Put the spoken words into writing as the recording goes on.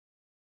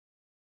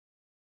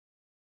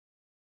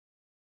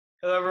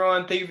Hello,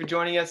 everyone. Thank you for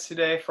joining us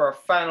today for our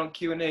final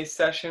Q&A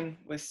session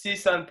with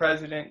CSUN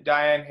President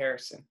Dianne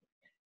Harrison.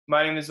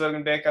 My name is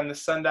Logan Bick. I'm the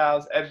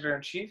Sundial's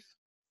Editor-in-Chief.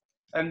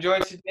 I'm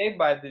joined today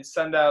by the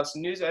Sundial's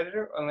news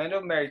editor, Orlando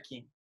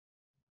Marykeen.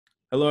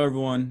 Hello,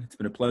 everyone. It's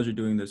been a pleasure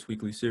doing this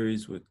weekly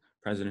series with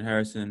President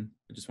Harrison.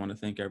 I just want to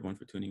thank everyone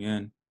for tuning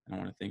in, and I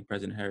want to thank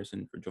President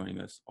Harrison for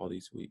joining us all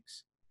these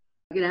weeks.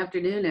 Good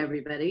afternoon,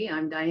 everybody.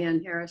 I'm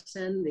Dianne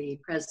Harrison, the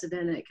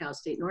president at Cal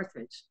State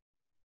Northridge.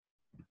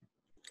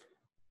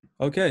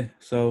 Okay,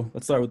 so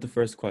let's start with the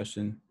first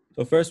question.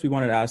 So first, we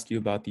wanted to ask you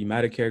about the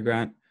Medicare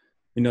grant.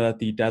 We know that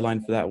the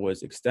deadline for that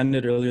was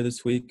extended earlier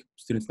this week.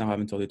 Students now have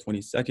until the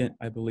 22nd,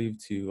 I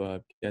believe, to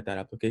get that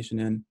application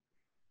in.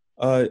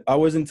 I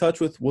was in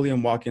touch with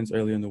William Watkins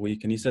earlier in the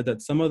week, and he said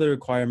that some of the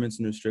requirements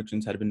and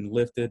restrictions had been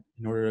lifted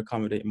in order to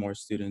accommodate more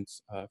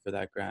students for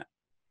that grant.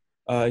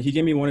 He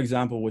gave me one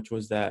example, which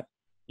was that,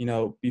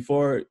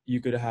 before you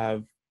could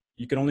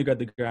only get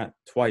the grant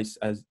twice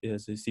as a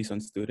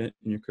CSUN student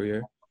in your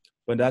career,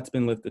 but that's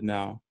been lifted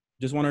now.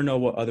 Just want to know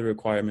what other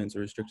requirements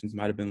or restrictions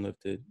might have been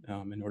lifted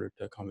in order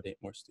to accommodate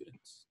more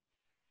students.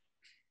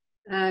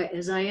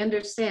 As I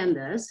understand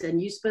this,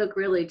 and you spoke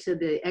really to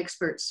the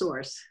expert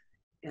source,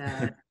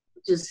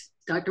 just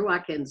Dr.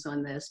 Watkins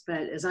on this,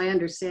 but as I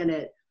understand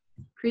it,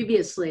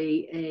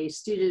 previously a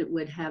student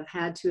would have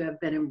had to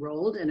have been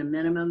enrolled in a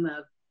minimum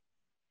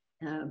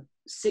of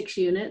 6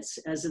 units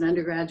as an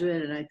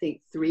undergraduate, and I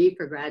think 3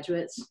 for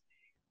graduates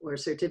or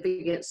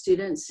certificate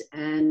students,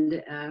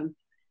 and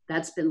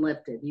that's been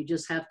lifted. You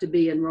just have to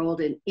be enrolled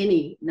in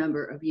any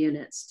number of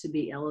units to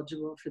be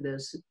eligible for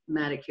those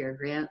Medicare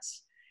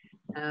grants.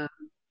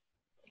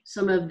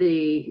 Some of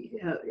the,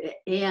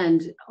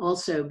 and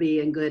also be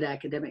in good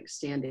academic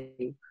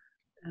standing,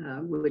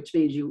 which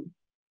means you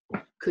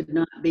could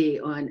not be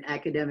on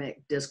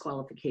academic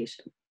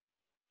disqualification.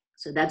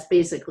 So that's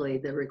basically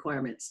the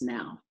requirements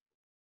now.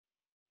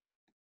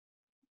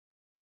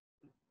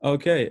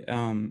 Okay,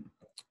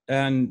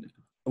 and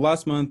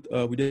last month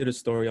we did a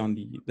story on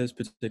this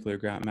particular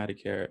grant,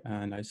 Medicare,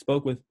 and I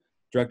spoke with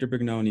Director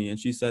Brignoni, and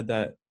she said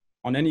that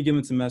on any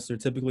given semester,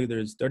 typically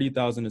there's $30,000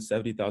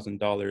 to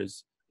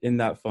 $70,000 in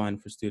that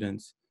fund for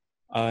students.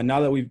 Now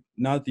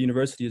that the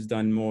university has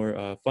done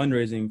more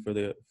fundraising for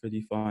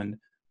the fund,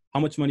 how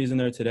much money is in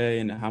there today,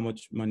 and how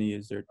much money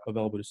is there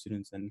available to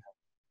students, and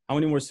how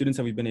many more students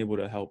have we been able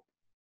to help?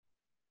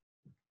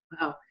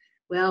 Wow.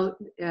 Well,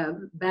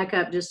 back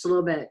up just a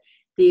little bit.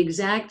 The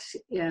exact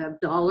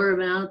dollar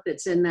amount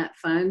that's in that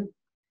fund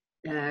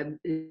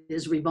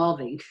is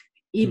evolving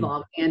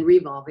and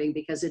revolving,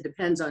 because it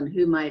depends on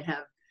who might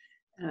have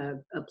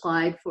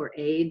applied for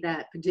aid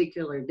that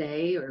particular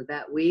day or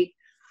that week.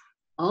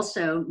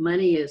 Also,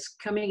 money is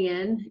coming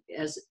in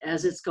as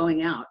it's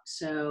going out,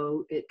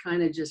 so it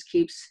kind of just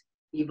keeps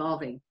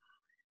evolving.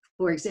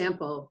 For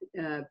example,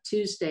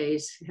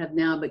 Tuesdays have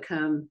now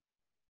become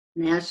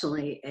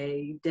nationally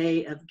a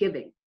day of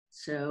giving.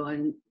 So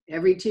on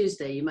every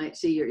Tuesday, you might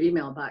see your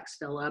email box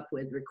fill up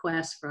with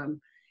requests from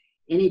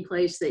any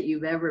place that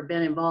you've ever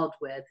been involved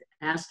with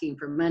asking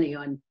for money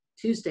on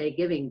Tuesday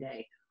Giving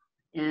Day.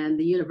 And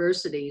the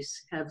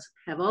universities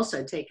have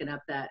also taken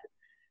up that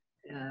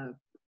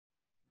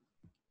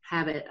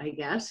habit, I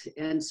guess.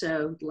 And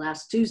so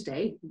last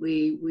Tuesday,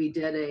 we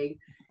did a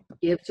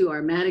give to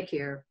our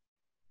Medicare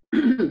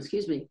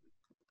excuse me,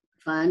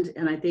 fund,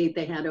 and I think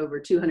they had over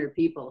 200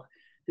 people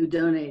who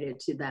donated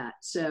to that.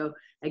 So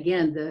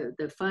again,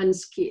 the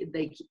funds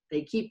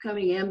they keep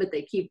coming in, but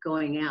they keep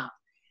going out.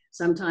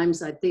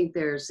 Sometimes I think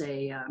there's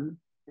I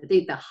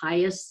think the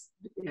highest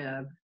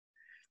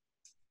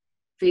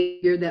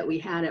figure that we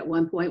had at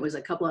one point was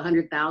a couple of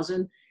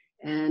 100,000.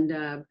 And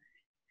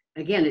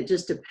again, it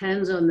just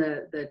depends on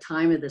the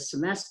time of the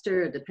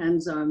semester. It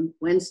depends on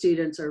when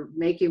students are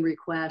making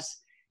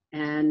requests,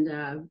 and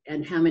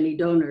how many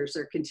donors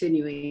are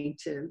continuing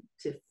to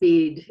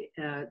feed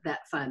that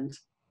fund.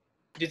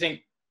 Do you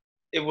think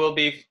it will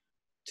be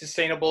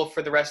sustainable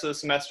for the rest of the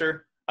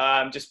semester,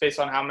 just based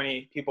on how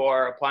many people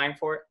are applying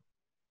for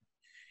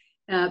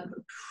it?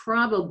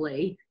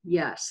 Probably,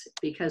 yes,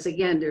 because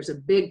again, there's a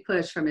big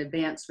push from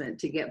advancement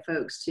to get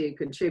folks to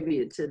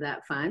contribute to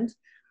that fund.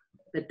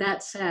 But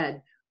that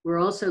said, we're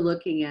also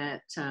looking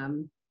at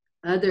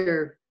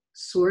other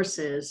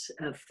sources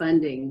of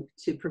funding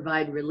to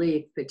provide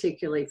relief,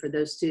 particularly for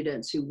those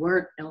students who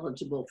weren't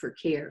eligible for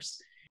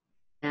CARES.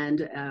 And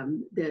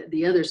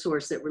the other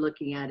source that we're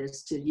looking at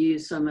is to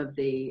use some of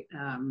the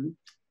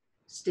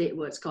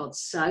what's called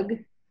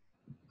SUG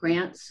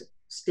grants,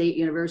 state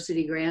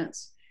university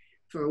grants,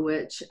 for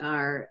which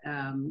our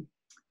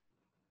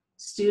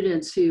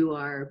students who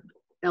are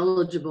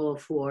eligible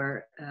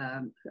for,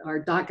 our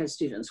DACA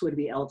students would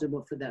be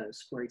eligible for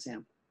those, for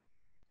example.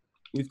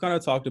 We've kind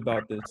of talked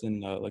about this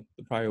in like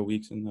the prior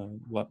weeks and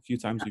the few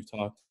times we've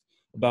talked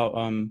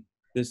about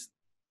this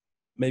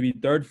maybe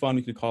third fund,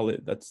 we could call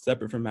it, that's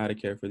separate from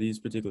Medicare for these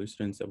particular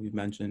students that we've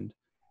mentioned.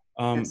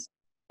 Yes.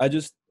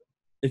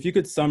 If you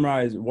could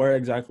summarize where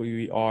exactly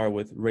we are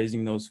with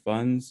raising those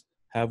funds,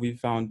 have we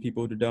found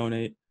people to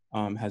donate?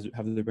 Have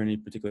there been any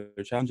particular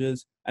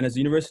challenges? And is the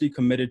university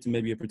committed to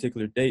maybe a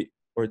particular date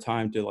or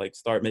time to like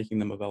start making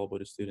them available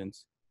to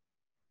students?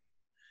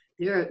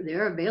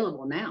 They're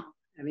available now.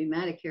 I mean,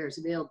 Medicare is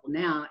available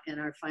now, and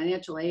our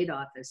financial aid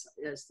office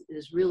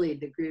is really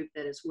the group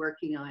that is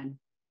working on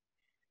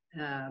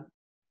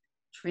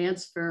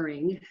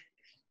transferring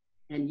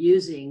and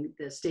using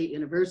the state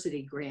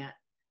university grant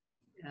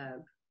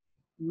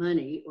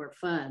money or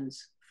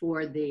funds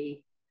for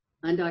the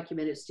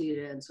undocumented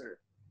students or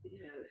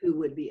who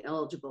would be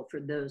eligible for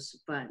those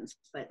funds,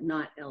 but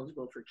not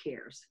eligible for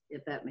CARES,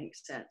 if that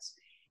makes sense.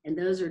 And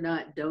those are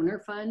not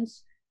donor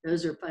funds.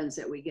 Those are funds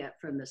that we get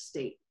from the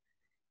state.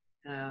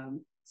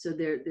 So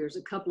there's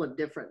a couple of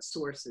different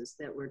sources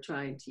that we're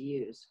trying to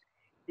use.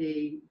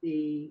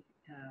 The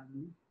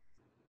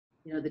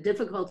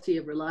difficulty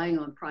of relying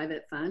on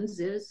private funds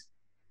is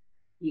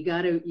you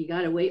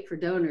gotta wait for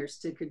donors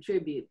to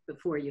contribute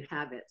before you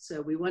have it.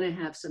 So we want to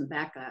have some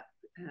backup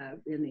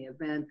in the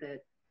event that,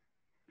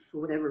 for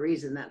whatever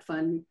reason, that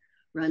fund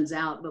runs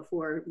out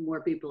before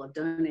more people have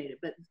donated.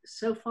 But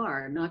so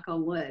far, knock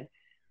on wood,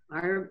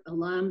 our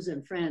alums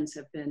and friends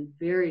have been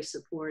very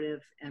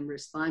supportive and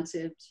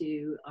responsive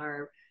to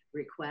our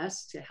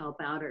requests to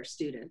help out our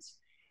students.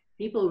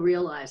 People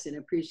realize and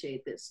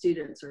appreciate that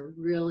students are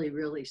really,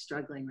 really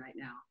struggling right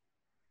now.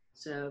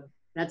 So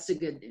that's the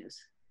good news.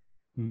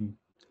 Mm-hmm.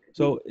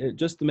 So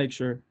just to make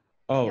sure,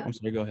 Yeah. I'm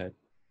sorry, go ahead.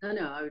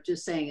 No, I was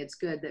just saying it's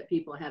good that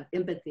people have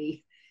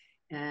empathy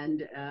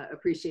and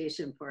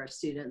appreciation for our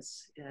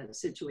students'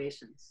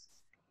 situations.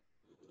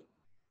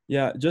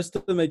 Yeah, just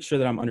to make sure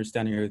that I'm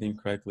understanding everything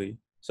correctly.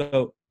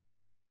 So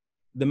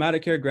the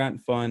Medicare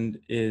grant fund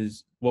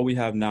is what we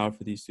have now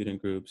for these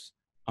student groups.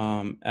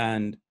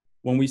 And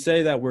when we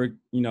say that we're,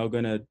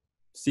 going to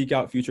seek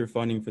out future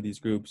funding for these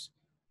groups,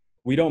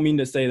 we don't mean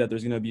to say that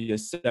there's going to be a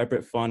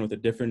separate fund with a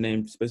different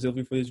name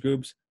specifically for these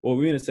groups. What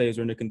we mean to say is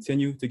we're going to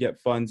continue to get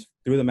funds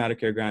through the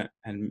Medicare grant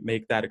and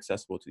make that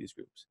accessible to these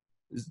groups.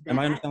 Am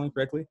I understanding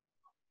correctly?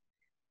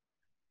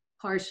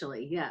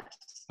 Partially, yes.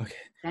 Okay.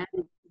 That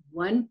is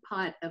one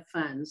pot of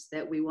funds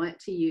that we want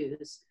to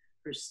use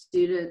for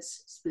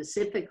students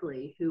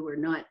specifically who are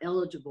not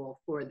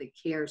eligible for the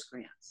CARES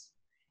grants.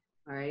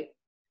 All right.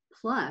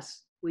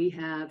 Plus, we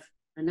have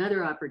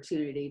another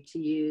opportunity to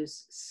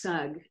use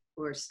SUG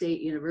or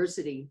state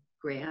university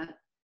grant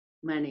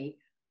money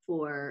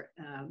for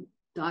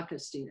DACA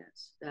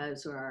students.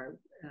 Those are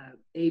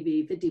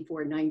AB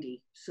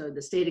 5490. So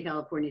the state of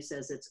California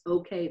says it's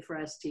okay for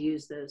us to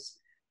use those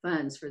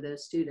funds for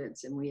those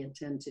students, and we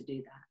intend to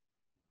do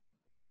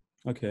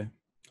that. Okay.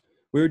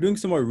 We were doing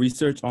some more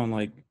research on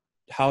like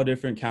how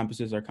different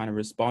campuses are kind of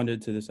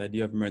responded to this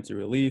idea of emergency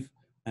relief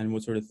and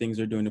what sort of things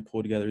they're doing to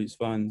pull together these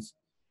funds.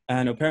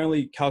 And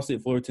apparently Cal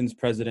State Fullerton's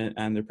president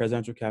and their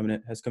presidential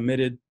cabinet have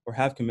committed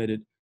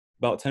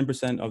about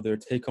 10% of their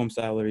take-home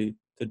salary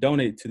to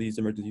donate to these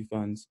emergency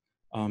funds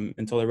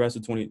until the rest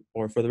of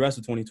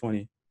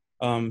 2020.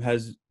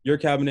 Has your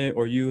cabinet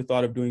or you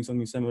thought of doing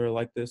something similar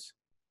like this?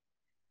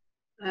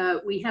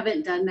 We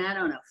haven't done that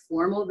on a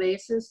formal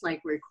basis,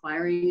 like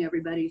requiring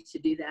everybody to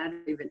do that,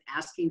 or even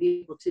asking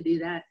people to do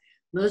that.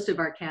 Most of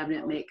our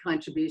cabinet make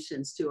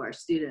contributions to our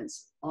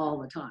students all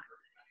the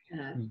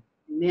time,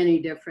 many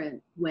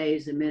different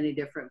ways and many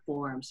different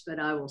forms, but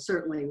I will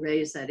certainly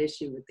raise that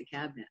issue with the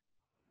cabinet.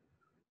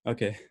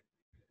 Okay.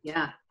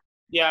 Yeah.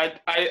 Yeah,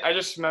 I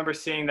just remember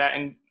seeing that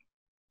and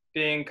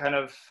being kind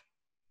of,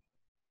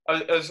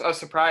 I was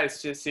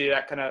surprised to see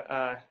that kind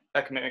of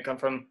that commitment come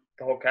from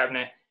the whole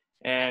cabinet.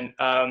 And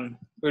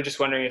we were just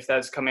wondering if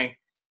that's coming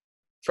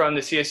from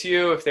the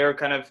CSU, if they were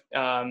kind of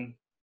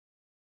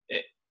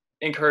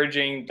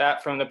encouraging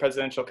that from the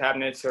presidential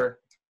cabinets, or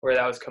where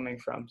that was coming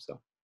from.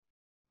 So,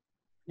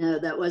 no,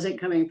 that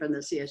wasn't coming from the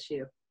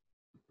CSU.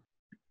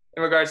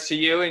 In regards to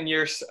you and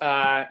your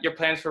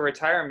plans for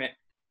retirement,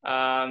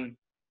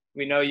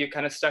 we know you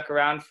kind of stuck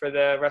around for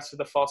the rest of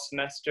the fall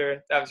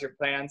semester. That was your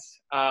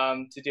plans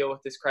to deal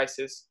with this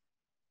crisis.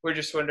 We're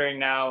just wondering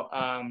now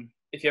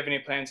if you have any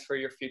plans for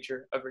your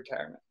future of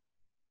retirement.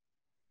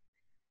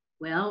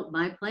 Well,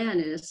 my plan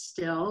is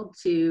still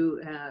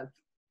to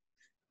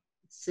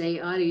say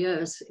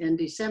adios in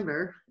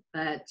December,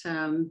 but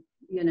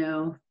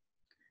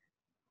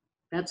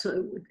that's what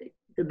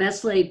the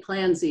best laid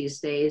plans these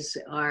days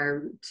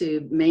are,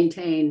 to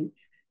maintain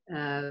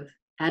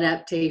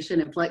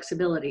adaptation and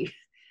flexibility.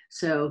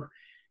 So,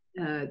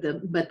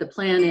 but the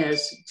plan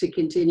is to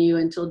continue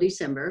until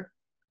December,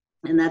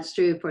 and that's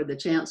true for the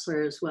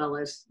chancellor as well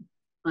as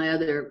my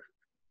other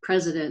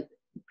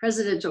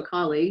presidential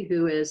colleague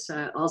who is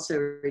also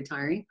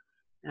retiring.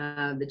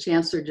 The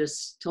chancellor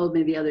just told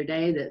me the other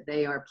day that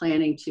they are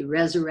planning to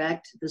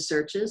resurrect the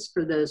searches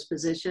for those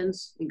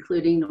positions,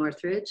 including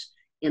Northridge,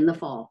 in the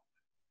fall.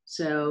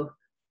 So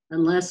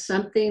unless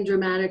something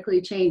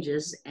dramatically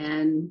changes,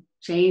 and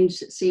change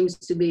seems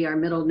to be our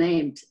middle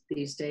name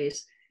these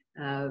days,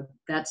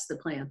 that's the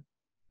plan.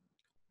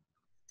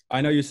 I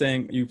know you're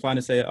saying you plan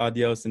to say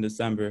adios in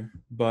December,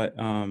 but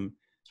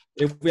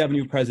if we have a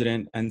new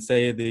president and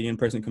say the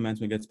in-person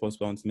commencement gets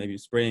postponed to maybe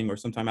spring or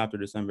sometime after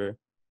December,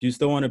 Do you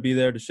still want to be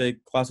there to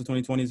shake class of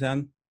 2020's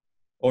hand?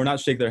 Or not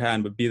shake their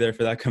hand, but be there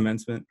for that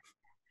commencement?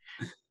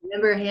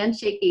 Remember,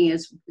 handshaking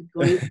is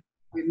going to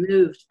be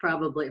removed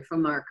probably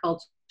from our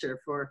culture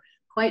for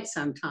quite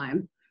some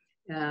time.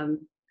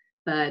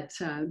 But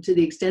to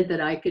the extent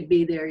that I could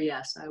be there,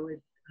 yes, I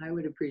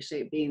would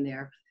appreciate being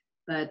there.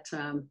 But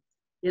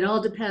it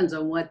all depends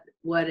on when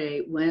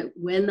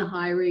the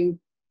hiring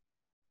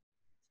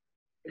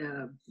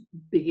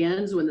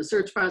begins, when the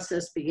search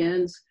process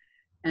begins,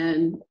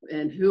 and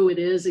who it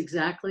is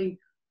exactly,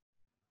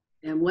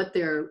 and what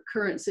their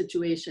current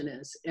situation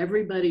is.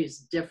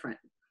 Everybody's different,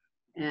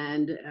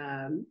 and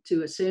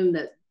to assume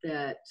that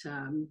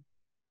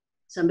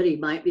somebody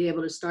might be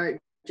able to start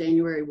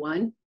January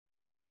 1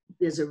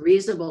 is a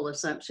reasonable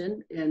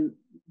assumption in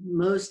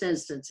most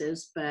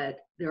instances, but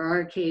there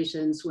are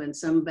occasions when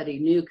somebody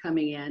new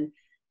coming in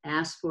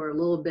asks for a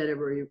little bit of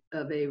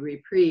a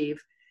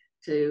reprieve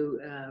to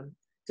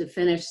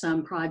finish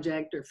some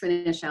project or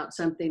finish out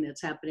something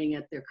that's happening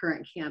at their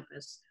current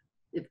campus,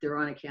 if they're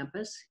on a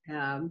campus.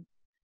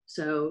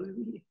 So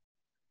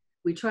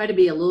we try to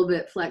be a little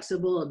bit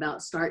flexible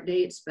about start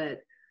dates,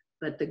 but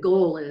the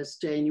goal is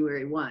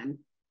January 1,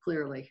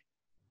 clearly.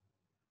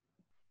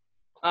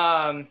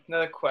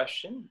 Another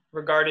question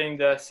regarding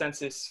the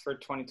census for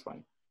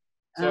 2020.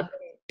 So,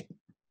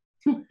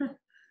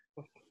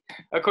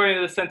 according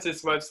to the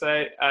census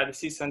website, the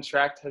CSUN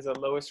tract has the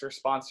lowest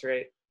response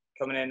rate,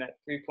 coming in at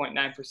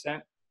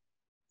 3.9%.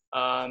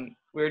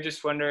 We were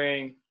just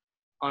wondering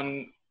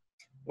on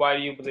why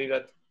do you believe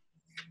that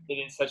it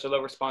is such a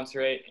low response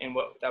rate and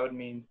what that would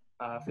mean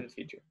for the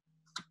future?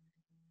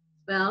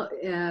 Well,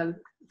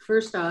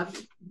 first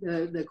off,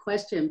 the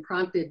question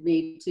prompted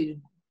me to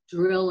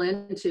drill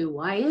into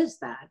why is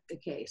that the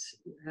case,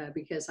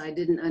 because I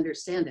didn't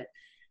understand it.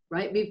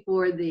 Right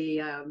before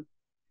the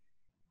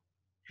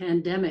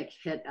pandemic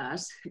hit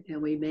us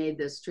and we made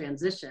this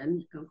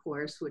transition, of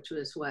course, which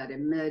was what,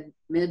 in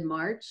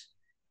mid-March,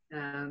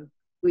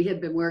 we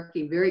had been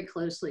working very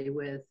closely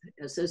with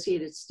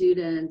associated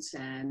students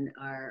and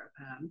our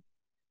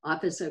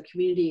Office of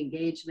Community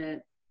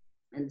Engagement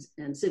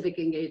and Civic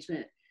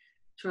Engagement,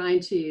 trying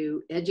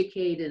to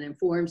educate and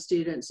inform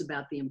students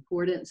about the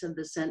importance of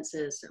the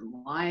census and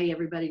why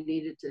everybody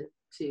needed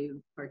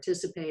to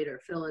participate or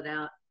fill it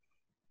out.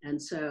 And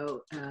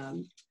so,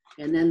 and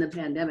then the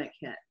pandemic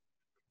hit.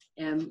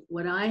 And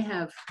what I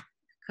have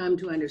come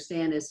to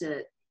understand is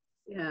that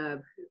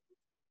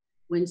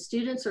when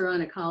students are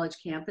on a college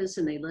campus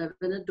and they live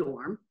in a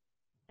dorm,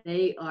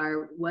 they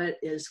are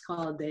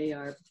they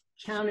are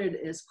counted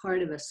as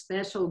part of a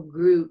special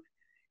group.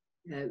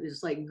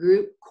 It's like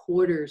group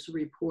quarters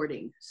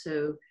reporting.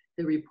 So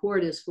the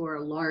report is for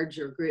a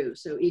larger group.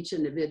 So each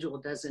individual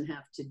doesn't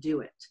have to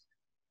do it.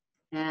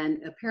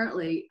 And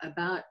apparently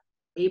about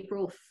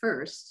April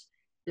 1st,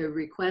 the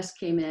request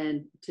came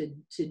in to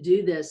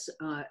do this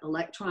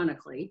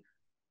electronically,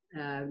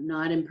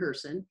 not in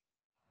person.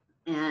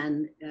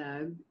 And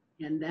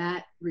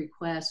that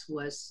request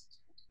was,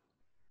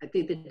 I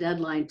think the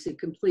deadline to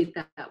complete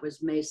that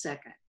was May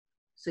 2nd.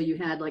 So you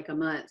had like a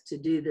month to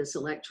do this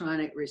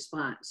electronic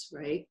response,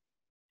 right?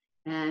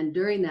 And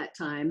during that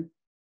time,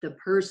 the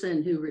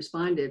person who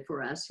responded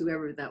for us,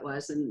 whoever that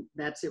was, and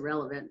that's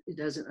irrelevant, it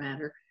doesn't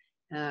matter,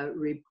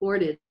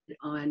 reported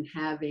on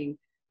having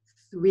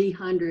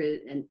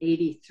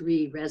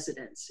 383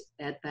 residents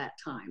at that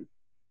time.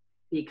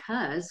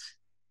 Because,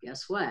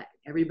 guess what?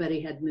 Everybody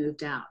had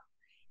moved out.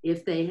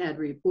 If they had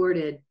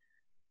reported,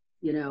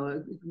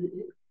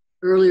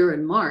 earlier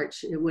in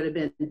March, it would have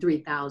been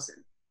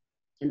 3,000.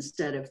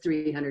 Instead of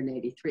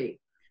 383.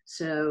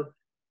 So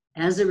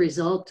as a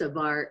result of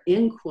our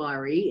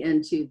inquiry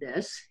into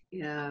this,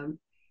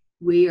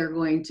 we are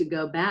going to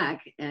go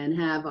back and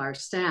have our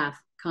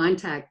staff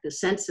contact the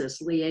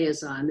census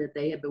liaison that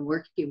they have been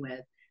working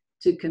with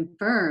to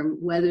confirm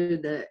whether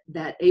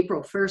that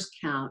April 1st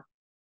count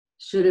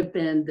should have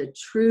been the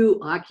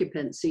true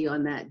occupancy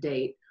on that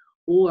date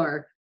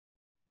or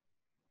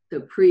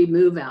the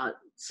pre-move out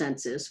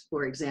census,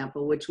 for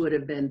example, which would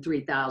have been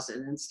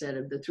 3,000 instead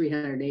of the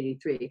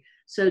 383.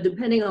 So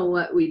depending on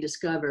what we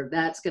discover,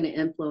 that's going to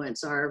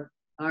influence our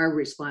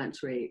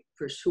response rate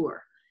for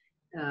sure.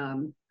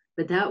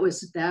 But that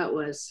was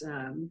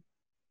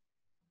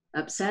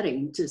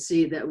upsetting to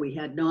see that we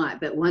had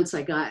not. But once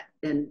I got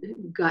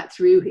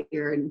through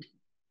here and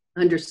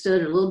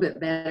understood a little bit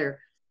better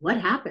what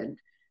happened,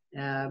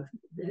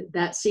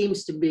 that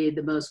seems to be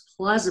the most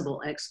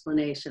plausible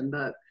explanation,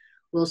 but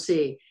we'll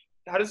see.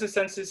 How does the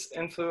census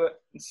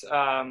influence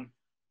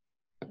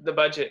the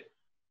budget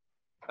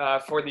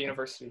for the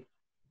university?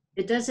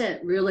 It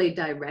doesn't really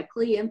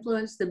directly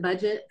influence the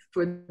budget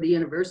for the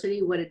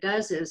university. What it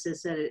does is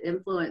that it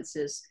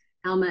influences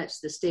how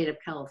much the state of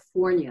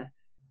California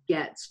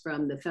gets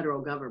from the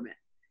federal government.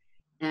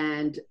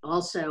 And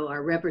also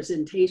our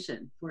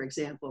representation, for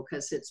example,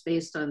 because it's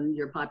based on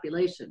your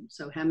population.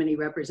 So how many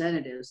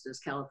representatives does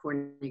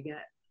California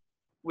get?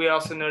 We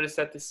also noticed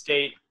that the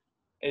state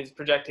is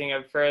projecting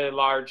a fairly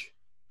large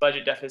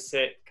budget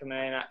deficit coming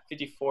in at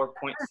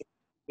 $54.6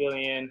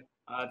 billion,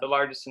 the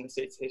largest in the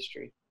state's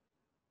history.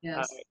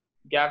 Yes.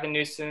 Gavin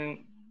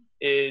Newsom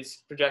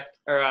is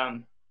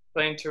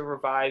planning to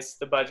revise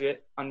the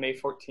budget on May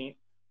 14th.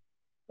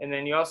 And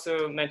then you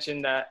also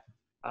mentioned that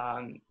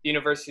the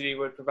university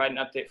would provide an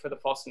update for the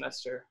fall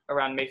semester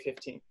around May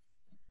 15th.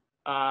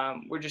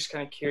 We're just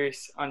kind of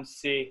curious on to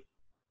see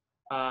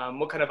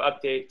what kind of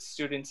updates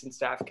students and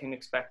staff can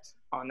expect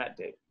on that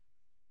date.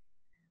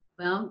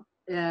 Well,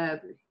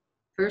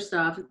 first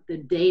off, the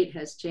date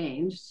has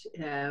changed.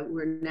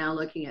 We're now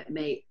looking at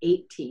May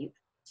 18th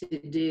to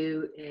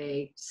do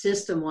a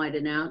system-wide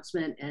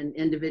announcement and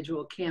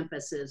individual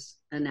campuses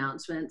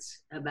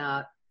announcements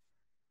about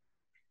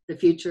the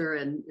future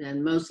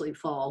and mostly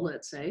fall,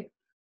 let's say.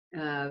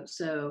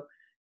 So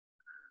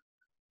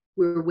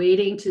we're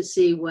waiting to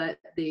see what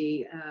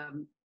the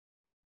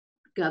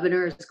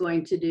governor is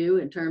going to do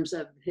in terms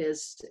of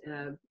his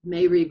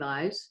May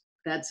revise.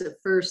 That's a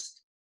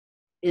first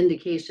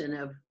indication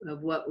of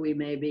what we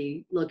may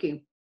be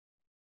looking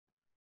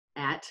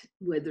at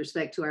with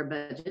respect to our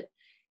budget.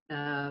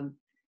 And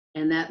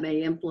that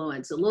may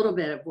influence a little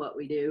bit of what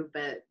we do,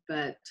 but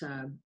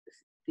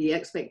the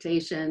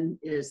expectation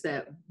is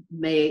that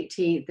May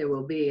 18th, there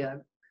will be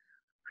a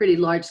pretty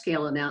large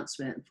scale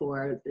announcement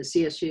for the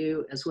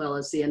CSU as well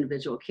as the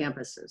individual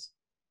campuses.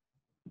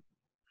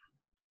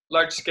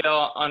 Large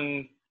scale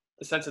on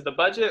the sense of the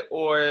budget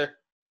or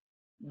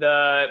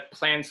the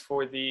plans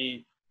for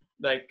the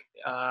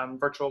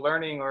virtual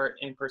learning or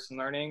in-person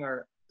learning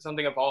or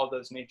something of all of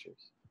those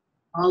natures?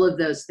 All of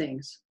those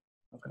things.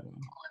 Okay. All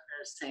of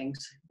those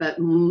things, but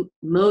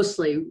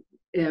mostly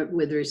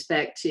with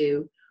respect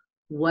to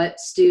what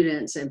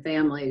students and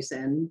families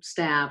and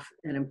staff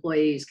and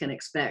employees can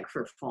expect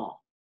for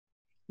fall.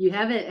 You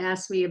haven't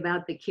asked me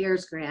about the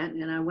CARES grant,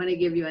 and I want to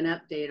give you an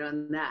update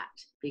on that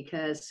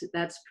because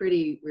that's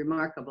pretty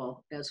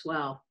remarkable as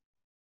well.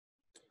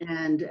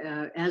 And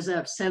as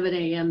of 7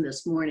 a.m.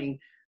 this morning,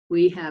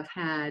 we have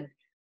had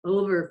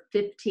over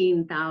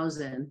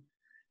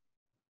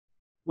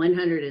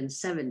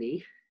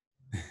 15,170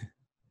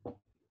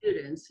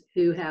 students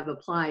who have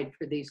applied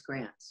for these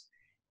grants.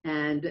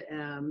 And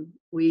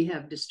we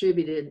have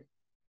distributed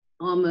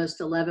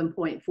almost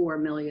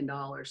 $11.4 million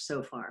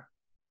so far.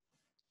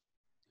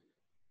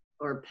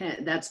 Or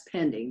that's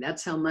pending.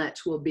 That's how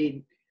much will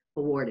be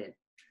awarded.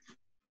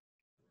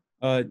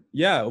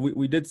 Yeah,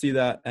 we did see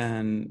that,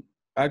 and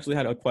I actually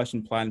had a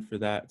question planned for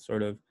that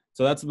sort of.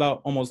 So that's about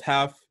almost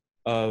half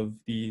of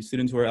the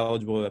students who are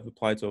eligible that have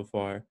applied so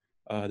far.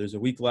 There's a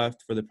week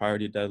left for the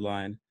priority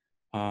deadline.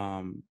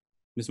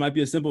 This might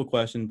be a simple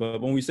question,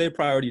 but when we say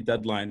priority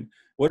deadline,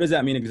 what does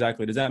that mean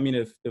exactly? Does that mean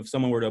if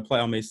someone were to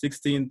apply on May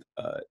 16th,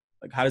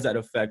 like how does that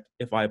affect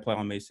if I apply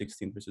on May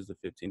 16th versus the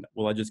 15th?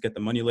 Will I just get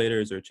the money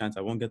later? Is there a chance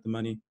I won't get the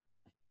money?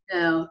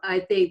 No, I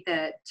think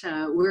that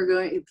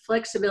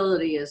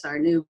flexibility is our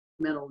new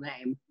middle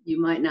name. You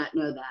might not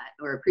know that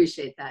or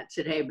appreciate that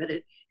today, but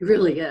it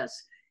really is.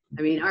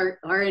 I mean,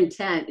 our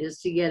intent is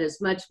to get as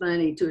much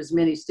money to as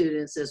many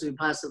students as we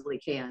possibly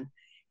can.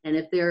 And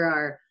if there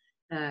are,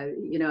 I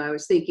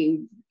was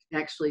thinking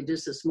actually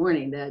just this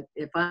morning that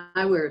if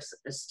I were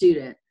a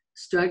student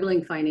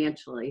struggling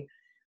financially,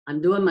 I'm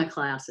doing my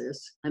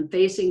classes, I'm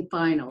facing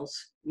finals,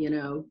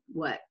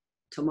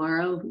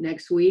 tomorrow,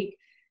 next week,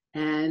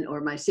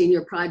 or my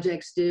senior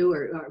projects due,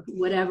 or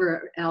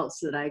whatever else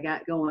that I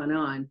got going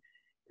on,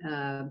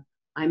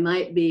 I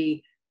might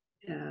be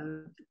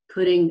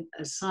putting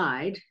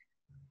aside,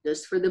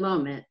 just for the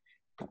moment,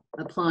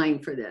 applying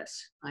for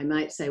this. I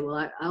might say,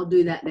 well, I'll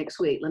do that next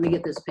week. Let me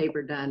get this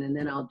paper done and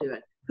then I'll do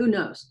it. Who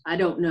knows? I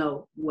don't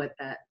know what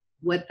that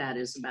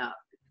is about.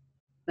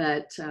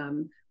 But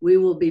we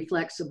will be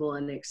flexible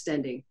in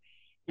extending.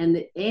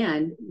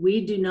 And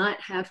we do not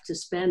have to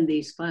spend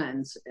these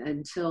funds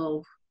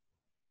until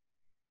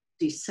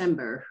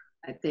December,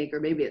 I think, or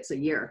maybe it's a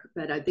year,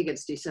 but I think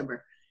it's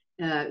December.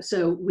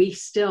 So we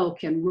still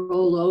can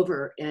roll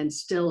over and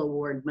still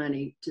award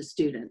money to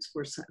students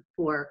for some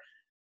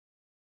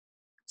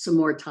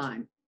more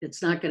time.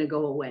 It's not going to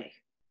go away.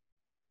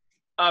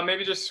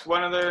 Maybe just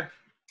one other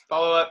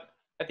follow-up.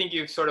 I think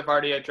you've sort of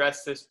already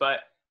addressed this,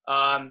 but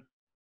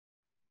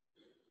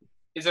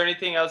is there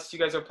anything else you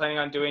guys are planning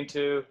on doing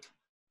to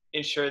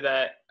ensure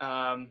that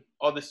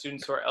all the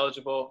students who are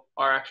eligible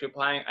are actually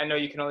applying? I know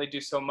you can only do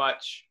so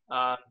much,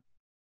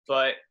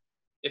 but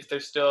if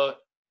there's still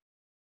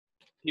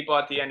people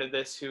at the end of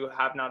this who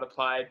have not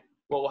applied,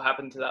 what will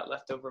happen to that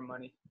leftover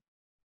money?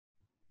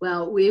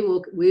 Well, we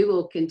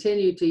will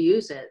continue to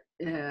use it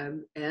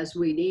as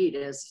we need,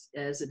 as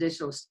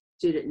additional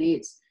student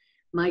needs.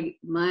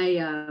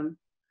 And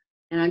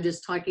I'm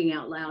just talking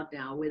out loud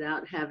now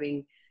without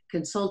having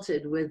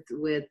consulted with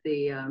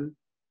the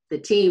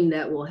team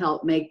that will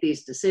help make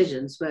these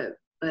decisions. But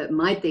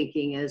my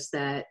thinking is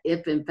that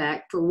if in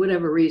fact, for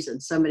whatever reason,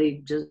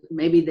 somebody just,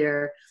 maybe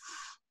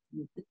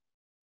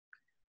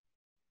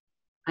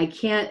I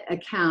can't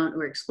account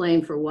or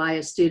explain for why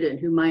a student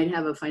who might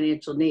have a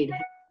financial need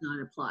has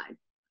not applied.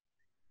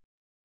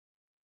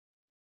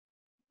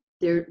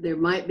 There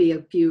might be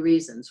a few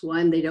reasons.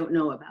 One, they don't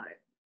know about it.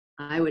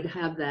 I would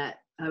find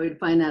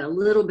that a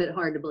little bit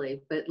hard to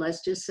believe, but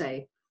let's just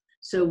say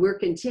So we're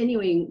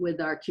continuing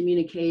with our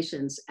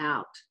communications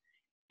out.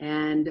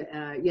 And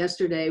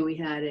yesterday we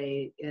had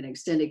an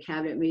extended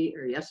cabinet meeting,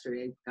 or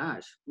yesterday,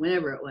 gosh,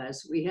 whenever it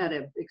was, we had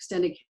an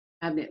extended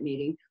cabinet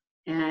meeting,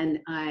 and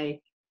I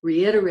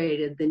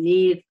reiterated the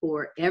need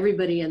for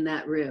everybody in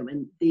that room,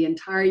 and the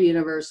entire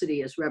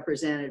university is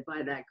represented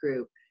by that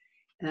group,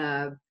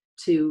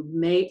 to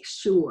make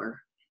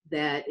sure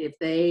that if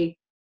they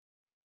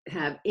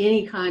have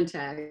any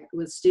contact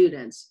with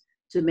students,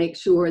 to make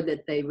sure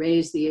that they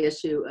raise the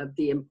issue of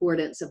the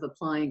importance of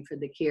applying for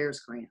the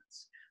CARES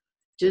grants.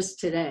 Just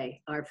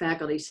today, our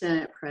faculty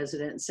senate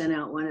president sent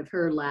out one of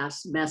her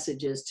last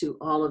messages to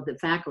all of the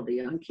faculty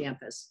on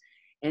campus.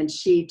 And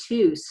she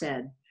too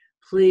said,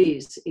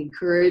 please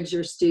encourage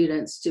your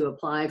students to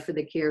apply for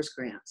the CARES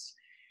grants.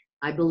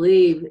 I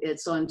believe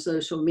it's on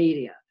social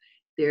media.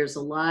 There's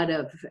a lot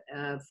of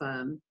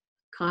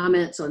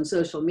comments on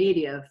social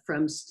media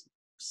from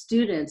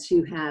students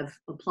who have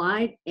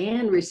applied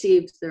and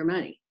received their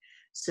money.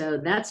 So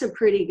that's a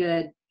pretty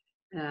good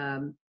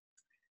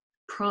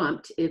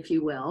prompt, if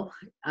you will.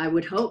 I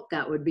would hope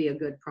that would be a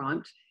good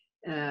prompt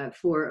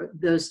for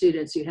those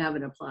students who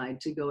haven't applied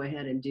to go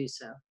ahead and do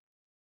so.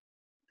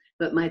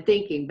 But my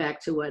thinking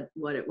back to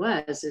what it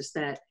was is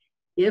that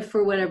if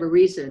for whatever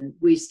reason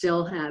we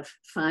still have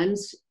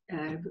funds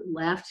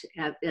left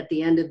at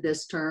the end of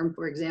this term,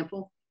 for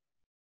example,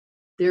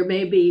 there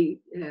may be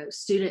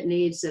student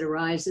needs that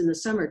arise in the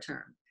summer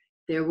term.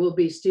 There will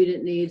be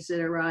student needs that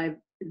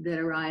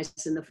arise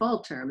in the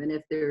fall term. And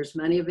if there's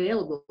money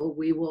available,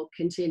 we will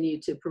continue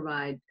to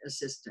provide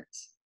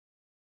assistance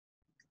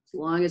as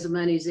long as the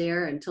money's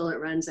there until it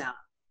runs out.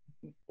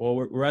 Well,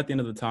 we're at the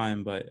end of the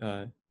time, but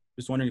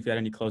just wondering if you had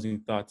any closing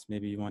thoughts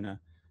maybe you want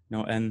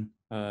to end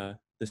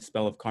this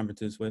spell of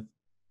conferences with.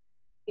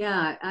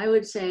 Yeah, I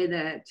would say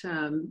that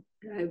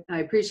I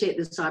appreciate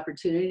this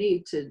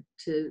opportunity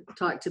to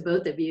talk to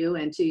both of you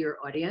and to your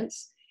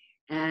audience.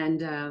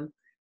 And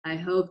I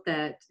hope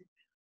that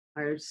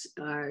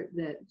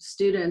that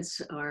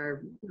students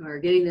are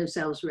getting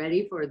themselves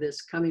ready for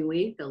this coming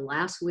week, the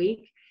last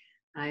week.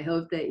 I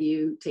hope that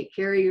you take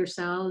care of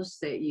yourselves,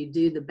 that you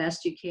do the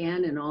best you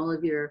can in all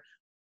of your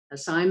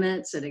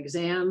assignments and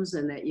exams,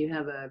 and that you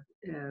have a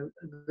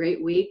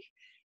great week.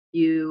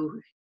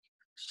 You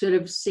should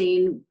have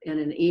seen in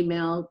an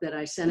email that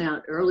I sent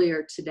out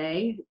earlier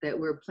today that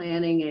we're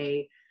planning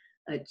a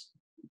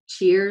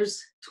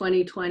Cheers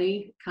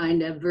 2020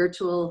 kind of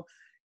virtual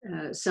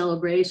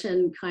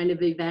celebration kind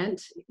of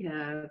event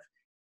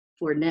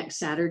for next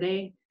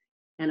Saturday.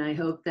 And I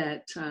hope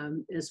that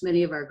as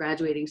many of our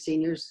graduating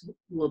seniors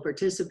will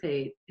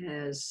participate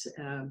as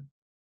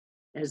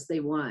they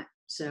want.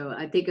 So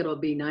I think it'll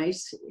be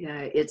nice.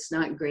 It's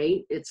not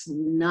great. It's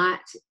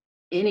not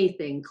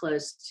anything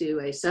close to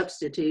a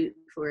substitute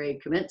for a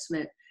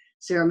commencement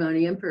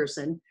ceremony in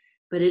person,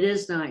 but it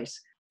is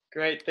nice.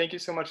 Great. Thank you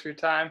so much for your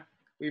time.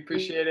 We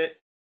appreciate it.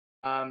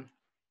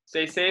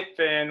 Stay safe,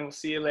 and we'll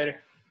see you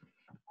later.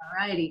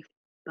 All righty.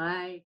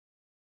 Bye.